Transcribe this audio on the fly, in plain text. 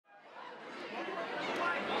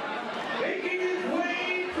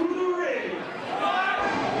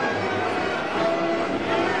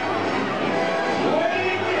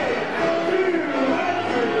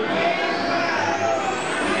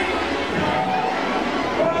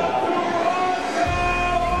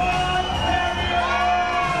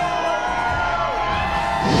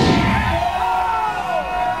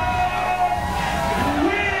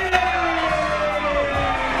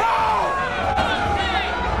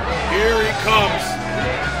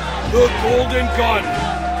the Golden Gun,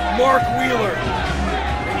 Mark Wheeler.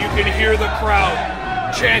 And you can hear the crowd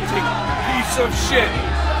chanting, "Piece of shit."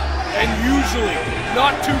 And usually,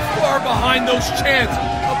 not too far behind those chants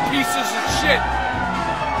of pieces of shit,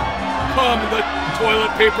 come the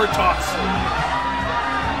toilet paper toss.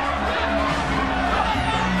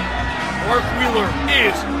 Mark Wheeler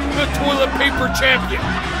is the toilet paper champion.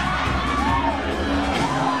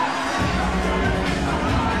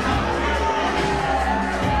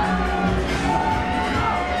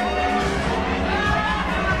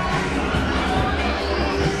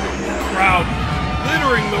 Crowd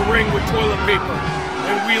littering the ring with toilet paper,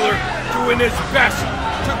 and Wheeler doing his best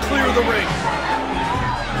to clear the ring.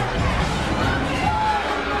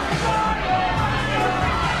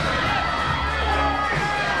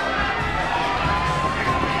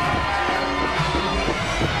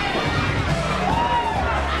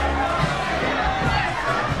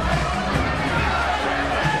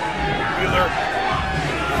 Wheeler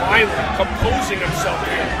finally composing himself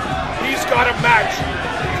here. He's got a match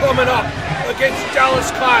coming up against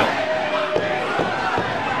Dallas Kyle.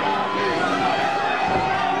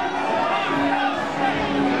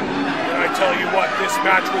 And I tell you what, this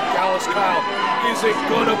match with Dallas Kyle isn't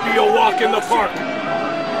gonna be a walk in the park.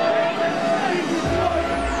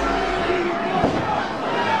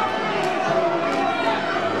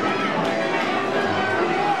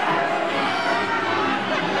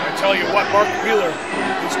 I tell you what, Mark Wheeler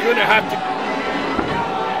is gonna have to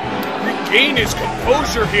regain his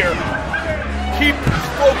composure here. Keep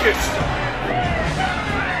focused.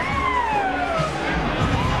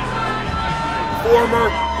 Former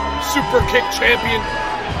Superkick champion,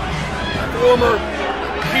 former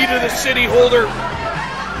Key to the City holder,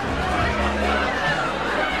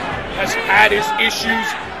 has had his issues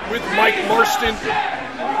with Mike Marston,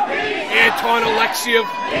 Anton Alexiev,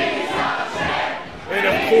 and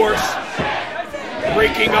of course,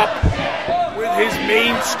 breaking up with his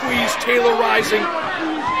main squeeze, Taylor Rising.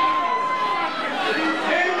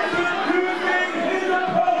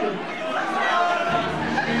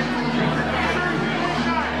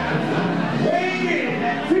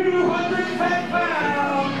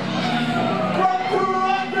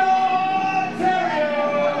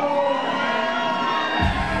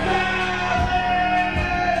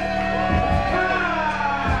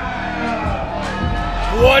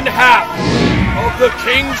 One half of the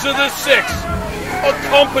Kings of the Six,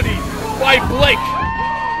 accompanied by Blake,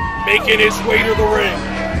 making his way to the ring.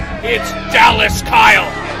 It's Dallas Kyle.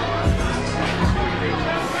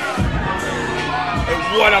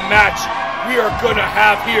 And what a match we are gonna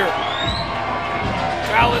have here.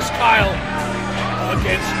 Dallas Kyle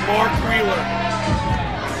against Mark Wheeler.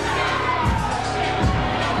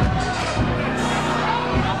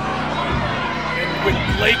 And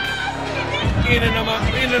with Blake in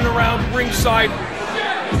and around ringside,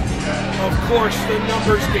 of course, the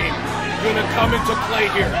numbers game gonna come into play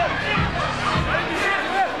here.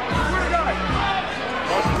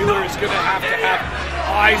 Mark Wheeler is gonna have to have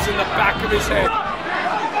eyes in the back of his head.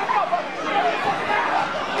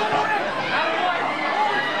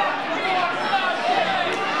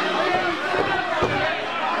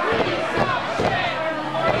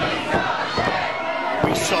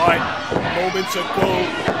 We saw it moments ago.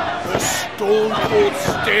 The stone cold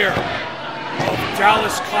stare of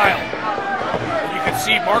Dallas Kyle. And you can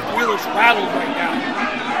see Mark Wheeler's rattled right now.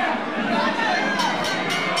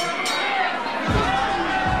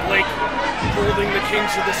 Blake holding the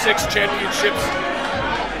Kings of the Six championships.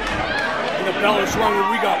 And the bell is rung, and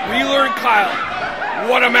we got Wheeler and Kyle.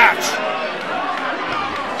 What a match.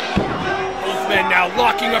 Both men now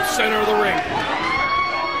locking up center of the ring.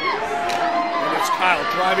 And it's Kyle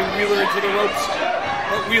driving Wheeler into the ropes.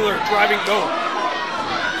 But Wheeler driving go.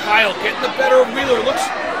 Kyle getting the better of Wheeler. Looks,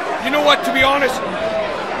 you know what, to be honest,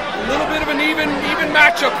 a little bit of an even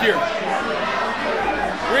matchup here.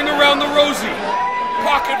 Ring around the rosy.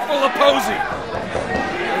 Pocket full of posy.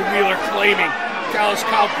 And Wheeler claiming Dallas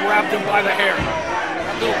Kyle grabbed him by the hair.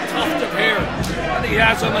 That little tuft of hair that he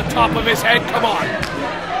has on the top of his head. Come on.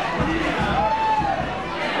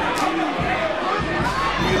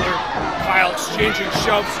 Wheeler, Kyle exchanging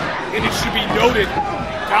shoves. And it should be noted,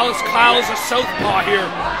 Dallas Kyle is a southpaw here.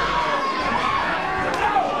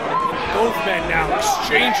 Both men now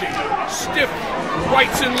exchanging stiff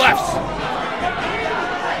rights and lefts.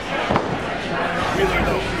 Wheeler,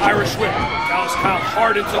 though, Irish whip. Dallas Kyle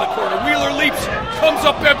hard into the corner. Wheeler leaps, comes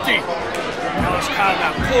up empty. Dallas Kyle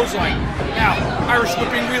now clothesline. Now Irish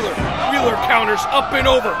whipping Wheeler. Wheeler counters up and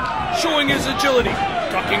over, showing his agility.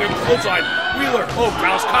 Ducking a clothesline. Wheeler,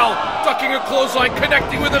 Dallas Kyle ducking a clothesline,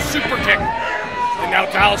 connecting with a super kick. And now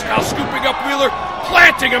Dallas Kyle scooping up Wheeler,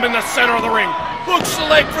 planting him in the center of the ring. Hooks the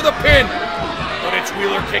leg for the pin, but it's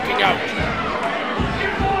Wheeler kicking out.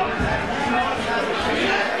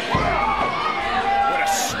 What a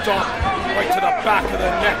stomp right to the back of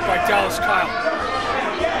the neck by Dallas Kyle.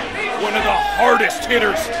 One of the hardest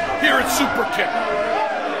hitters here at Superkick.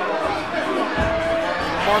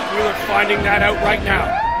 Mark Wheeler finding that out right now.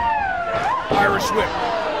 Irish whip.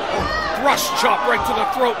 Thrust chop right to the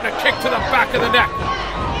throat and a kick to the back of the neck.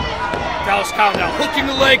 Dallas Kyle now hooking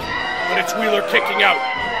the leg, but it's Wheeler kicking out.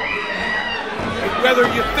 And whether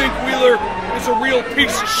you think Wheeler is a real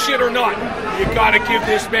piece of shit or not, you gotta give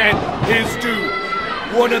this man his due.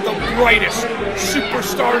 One of the brightest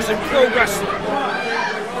superstars in pro wrestling.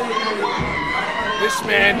 This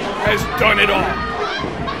man has done it all.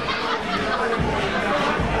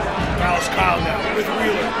 Dallas Kyle now with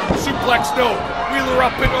Wheeler. Suplex no. Wheeler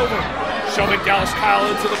up and over. Shoving Dallas Kyle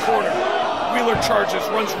into the corner. Wheeler charges,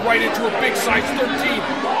 runs right into a big size 13.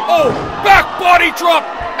 Oh, back body drop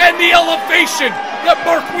and the elevation that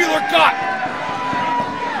Mark Wheeler got.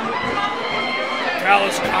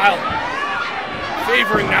 Dallas Kyle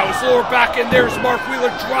favoring now his lower back, and there's Mark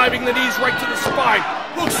Wheeler driving the knees right to the spine.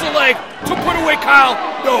 Hooks the leg to put away Kyle.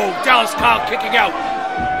 No, Dallas Kyle kicking out.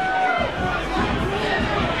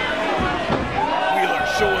 Wheeler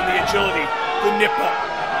showing the agility, the nip up.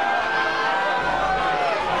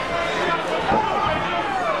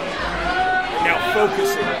 And now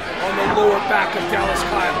focusing on the lower back of Dallas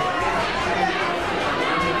Kyle.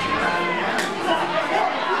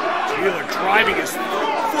 Wheeler driving his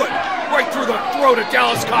foot right through the throat of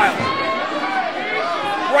Dallas Kyle.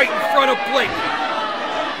 Right in front of Blake.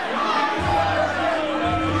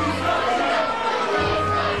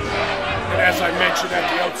 As I mentioned at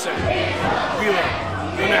the outset, Wheeler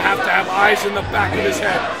gonna have to have eyes in the back of his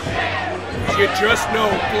head. You just know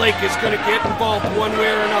Blake is gonna get involved one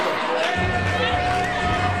way or another.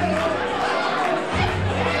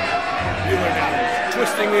 Wheeler now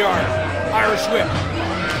twisting the arm, Irish whip.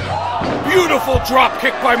 Beautiful drop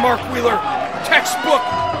kick by Mark Wheeler, textbook.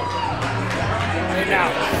 And now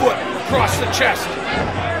foot across the chest.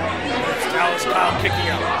 It's Dallas Kyle kicking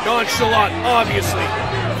out, nonchalant, obviously.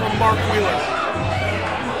 From Mark Wheeler.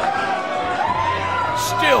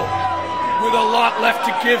 Still with a lot left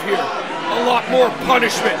to give here. A lot more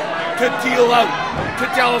punishment to deal out to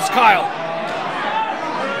Dallas Kyle.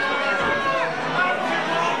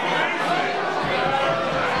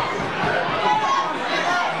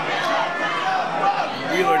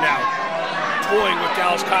 Wheeler now toying with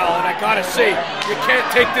Dallas Kyle, and I gotta say, you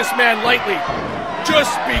can't take this man lightly.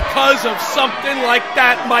 Just because of something like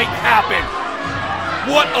that might happen.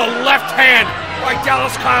 What a left hand by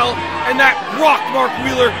Dallas Kyle, and that rocked Mark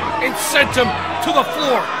Wheeler and sent him to the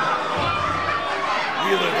floor.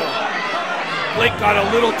 Wheeler though, Blake got a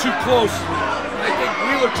little too close. I think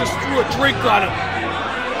Wheeler just threw a drink on him.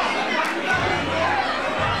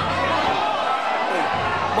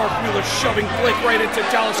 Oh, Mark Wheeler shoving Blake right into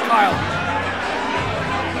Dallas Kyle.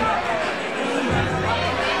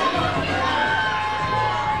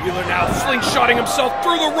 Wheeler now slingshotting himself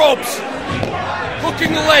through the ropes.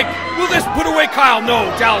 Hooking the leg. Will this put away Kyle? No.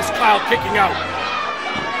 Dallas Kyle kicking out.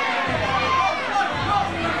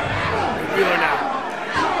 And Wheeler now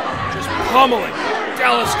just pummeling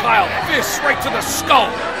Dallas Kyle. Fists right to the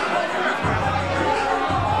skull.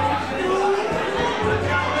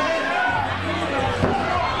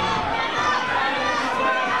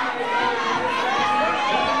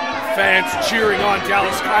 Fans cheering on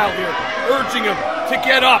Dallas Kyle here, urging him to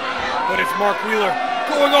get up. But it's Mark Wheeler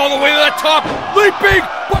going all the way to the top, leaping,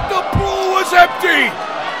 but the pool was empty.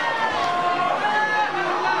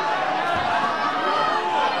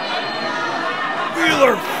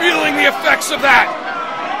 Wheeler feeling the effects of that.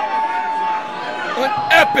 An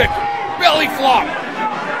epic belly flop.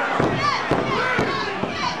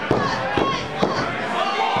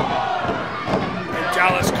 And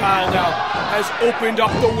Dallas Kyle now has opened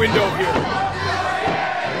up the window here.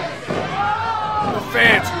 The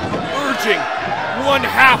fans urging one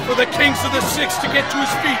half of the Kings of the Six to get to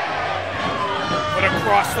his feet. But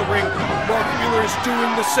across the ring, Mark Wheeler is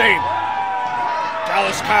doing the same.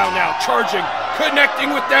 Dallas Kyle now charging,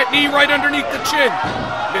 connecting with that knee right underneath the chin.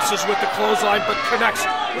 Misses with the clothesline, but connects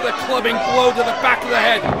with a clubbing blow to the back of the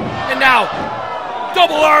head. And now,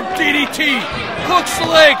 double arm DDT. Hooks the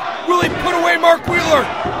leg. Will he put away Mark Wheeler?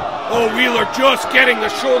 Oh, Wheeler just getting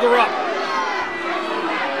the shoulder up.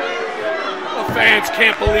 The fans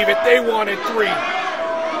can't believe it. They wanted 3.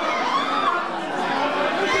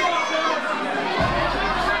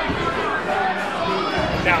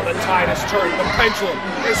 Now the tide has turned. The pendulum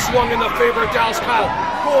is swung in the favor of Dallas Kyle.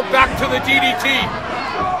 Going back to the DDT.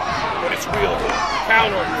 But it's Wheeler,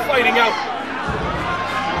 countering, fighting out.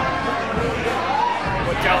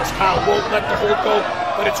 But Dallas Kyle won't let the hold go.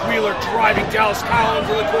 But it's Wheeler driving Dallas Kyle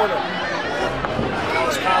into the corner.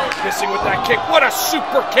 Dallas Kyle is missing with that kick. What a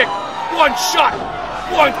super kick! One shot,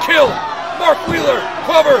 one kill. Mark Wheeler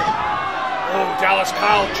covered. Oh, Dallas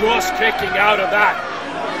Kyle just kicking out of that.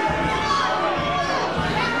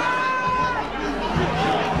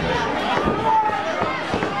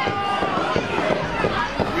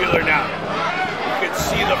 Wheeler now. You can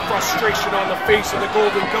see the frustration on the face of the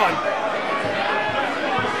Golden Gun.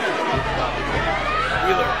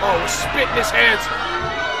 Wheeler, oh, spit in his hands.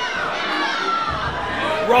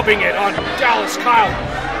 Rubbing it on Dallas Kyle.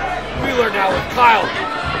 Wheeler now with Kyle.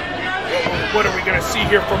 What are we going to see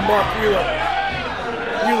here from Mark Wheeler?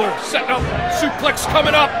 Wheeler setting up, suplex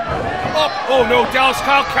coming up. Up, oh no, Dallas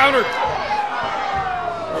Kyle countered.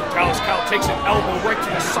 Oh, Dallas Kyle takes an elbow right to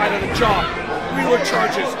the side of the jaw. Wheeler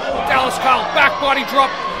charges. Dallas Kyle back body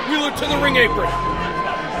drop. Wheeler to the ring apron.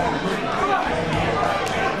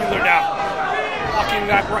 Wheeler now blocking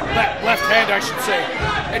that left hand, I should say.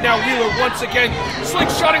 And now Wheeler once again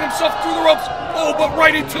slingshotting himself through the ropes. Oh, but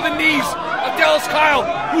right into the knees of Dallas Kyle,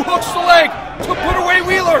 who hooks the leg to put away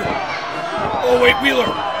Wheeler. Oh wait, Wheeler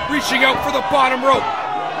reaching out for the bottom rope.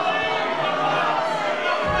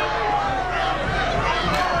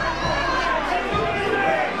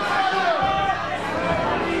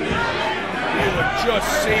 Wheeler just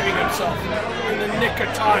saving himself in the nick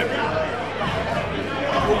of time.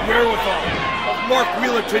 The wherewithal of Mark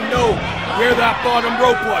Wheeler to know where that bottom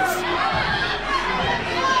rope was.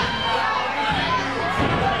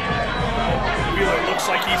 Wheeler looks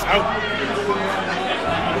like he's out.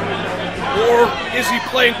 Or is he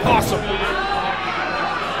playing possum? Look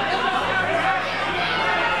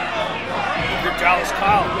at Dallas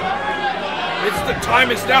Kyle. The time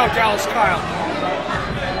is now, Dallas Kyle.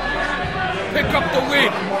 Pick up the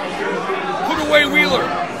win. Put away Wheeler.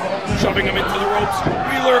 Shoving him into the ropes.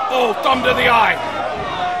 Wheeler, oh, thumb to the eye.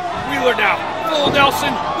 Wheeler now. Full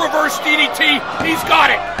Nelson, reverse DDT. He's got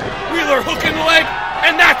it. Wheeler hooking the leg,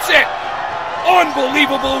 and that's it.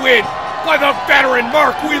 Unbelievable win by the veteran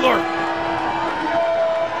Mark Wheeler.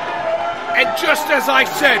 And just as I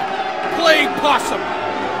said, playing possum.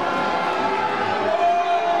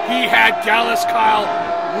 He had Dallas Kyle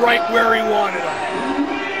right where he wanted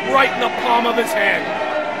him. Right in the palm of his hand.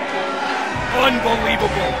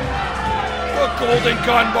 Unbelievable. The Golden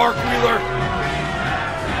Gun, Mark Wheeler.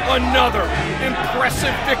 Another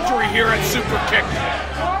impressive victory here at Superkick'd.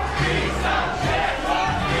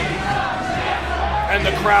 And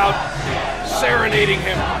the crowd serenading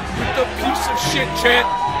him with the piece of shit chant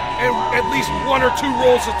and at least 1 or 2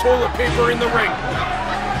 rolls of toilet paper in the ring.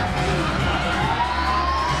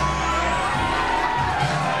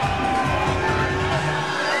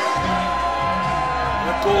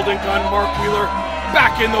 The Golden Gun, Mark Wheeler,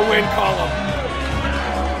 back in the win column.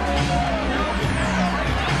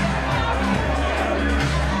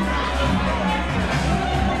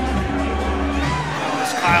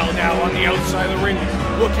 Kyle now on the outside of the ring,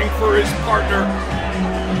 looking for his partner,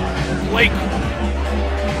 Blake.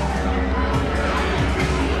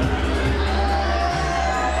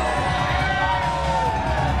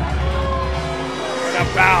 And a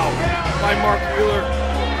bow by Mark Wheeler.